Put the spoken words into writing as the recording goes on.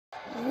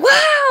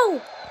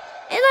Wow!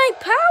 And I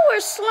power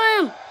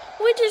slam.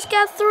 We just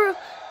got through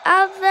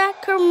out of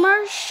that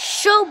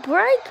commercial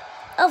break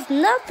of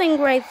nothing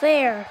right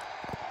there.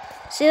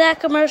 See, that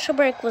commercial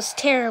break was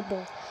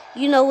terrible.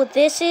 You know what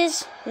this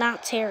is?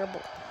 Not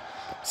terrible.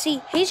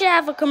 See, he should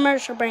have a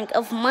commercial break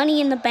of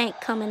Money in the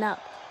Bank coming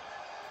up.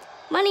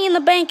 Money in the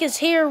Bank is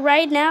here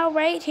right now,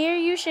 right here.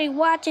 You should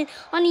watch it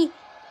on the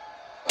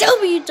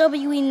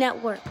WWE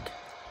Network.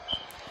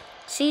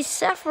 See,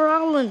 Seth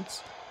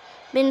Rollins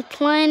been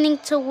planning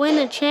to win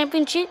a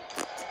championship.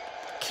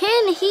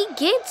 Can he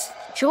get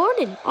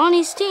Jordan on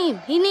his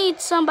team? He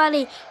needs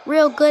somebody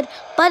real good.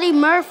 Buddy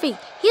Murphy,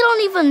 he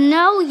don't even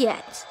know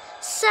yet.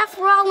 Seth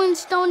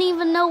Rollins don't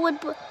even know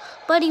what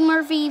Buddy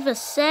Murphy even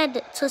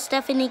said to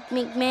Stephanie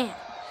McMahon.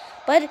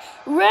 But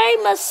Rey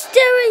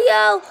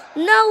Mysterio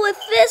know what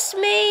this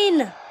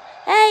mean.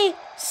 Hey,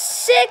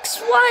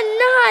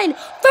 619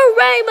 for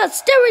Rey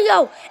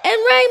Mysterio.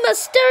 And Rey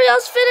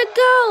Mysterio's finna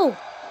go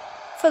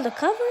for the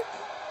cover.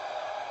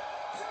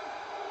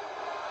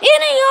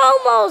 And he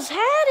almost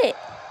had it.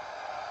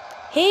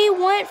 He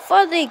went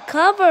for the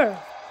cover.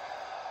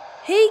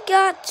 He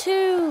got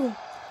too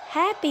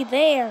happy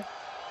there.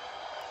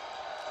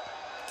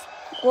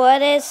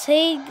 What is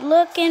he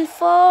looking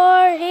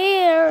for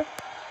here?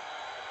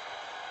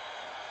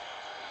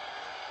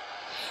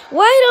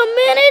 Wait a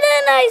minute,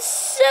 and a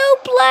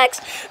suplex.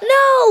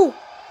 No!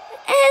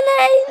 And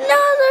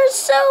another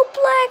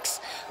suplex.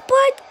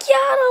 But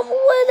got him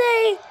with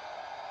a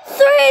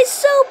 3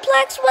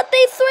 suplex with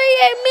the 3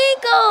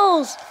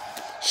 amigos.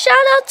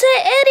 Shout out to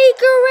Eddie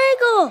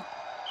Guerrero.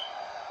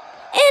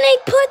 And he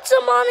puts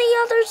him on the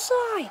other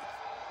side.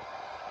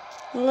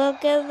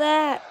 Look at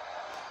that.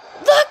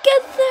 Look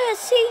at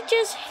this. He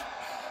just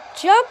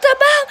jumped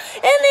about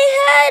in the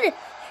head.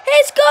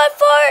 He's going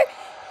for it.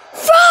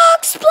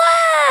 Frog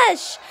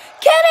splash.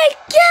 Can he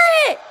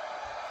get it?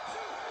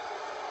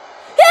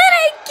 And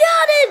he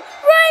got it.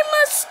 Rey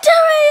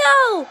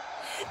Mysterio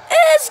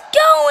is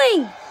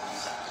going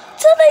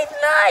to the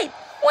night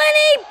when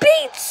he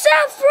beat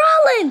Seth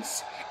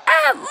Rollins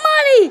at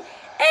Money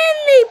in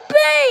the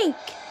Bank.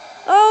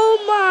 Oh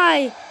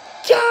my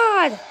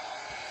God.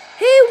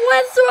 He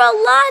went through a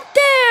lot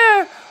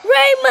there.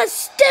 Rey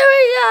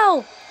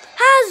Mysterio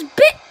has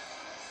been...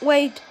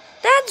 Wait,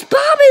 that's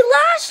Bobby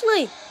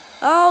Lashley.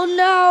 Oh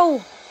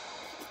no.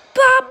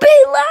 Bobby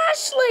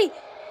Lashley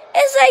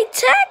is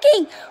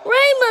attacking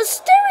Rey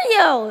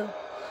Mysterio.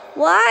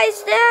 Why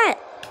is that?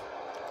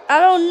 I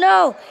don't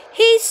know.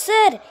 He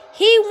said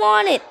he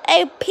wanted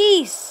a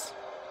piece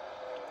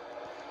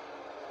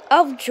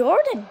of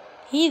Jordan.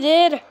 He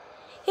did.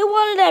 He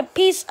wanted a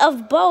piece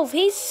of both.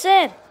 He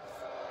said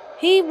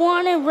he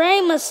wanted Rey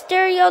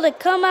Mysterio to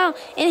come out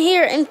in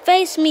here and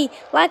face me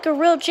like a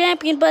real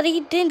champion, but he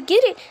didn't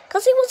get it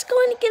because he was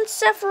going against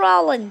Seth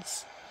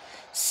Rollins.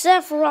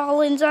 Seth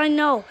Rollins, I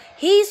know.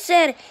 He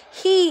said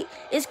he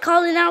is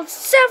calling out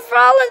Seth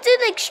Rollins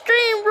in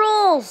Extreme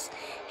Rules.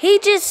 He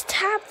just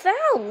tapped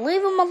out.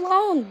 Leave him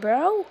alone,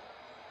 bro.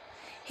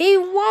 He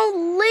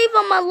won't leave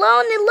him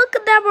alone. And look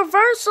at that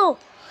reversal.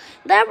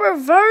 That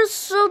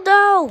reversal,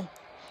 though.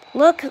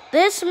 Look,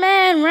 this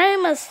man, Rey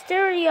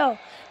Mysterio,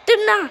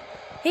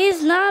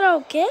 he's not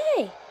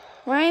okay.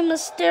 Rey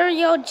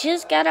Mysterio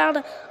just got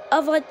out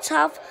of a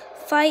tough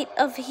fight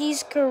of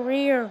his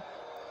career.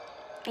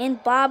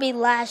 And Bobby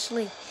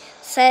Lashley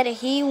said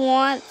he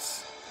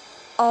wants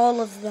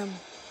all of them.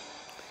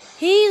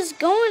 He's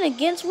going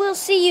against, we'll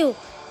see you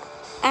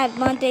at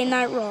Monday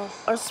Night Raw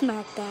or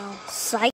SmackDown. Psych.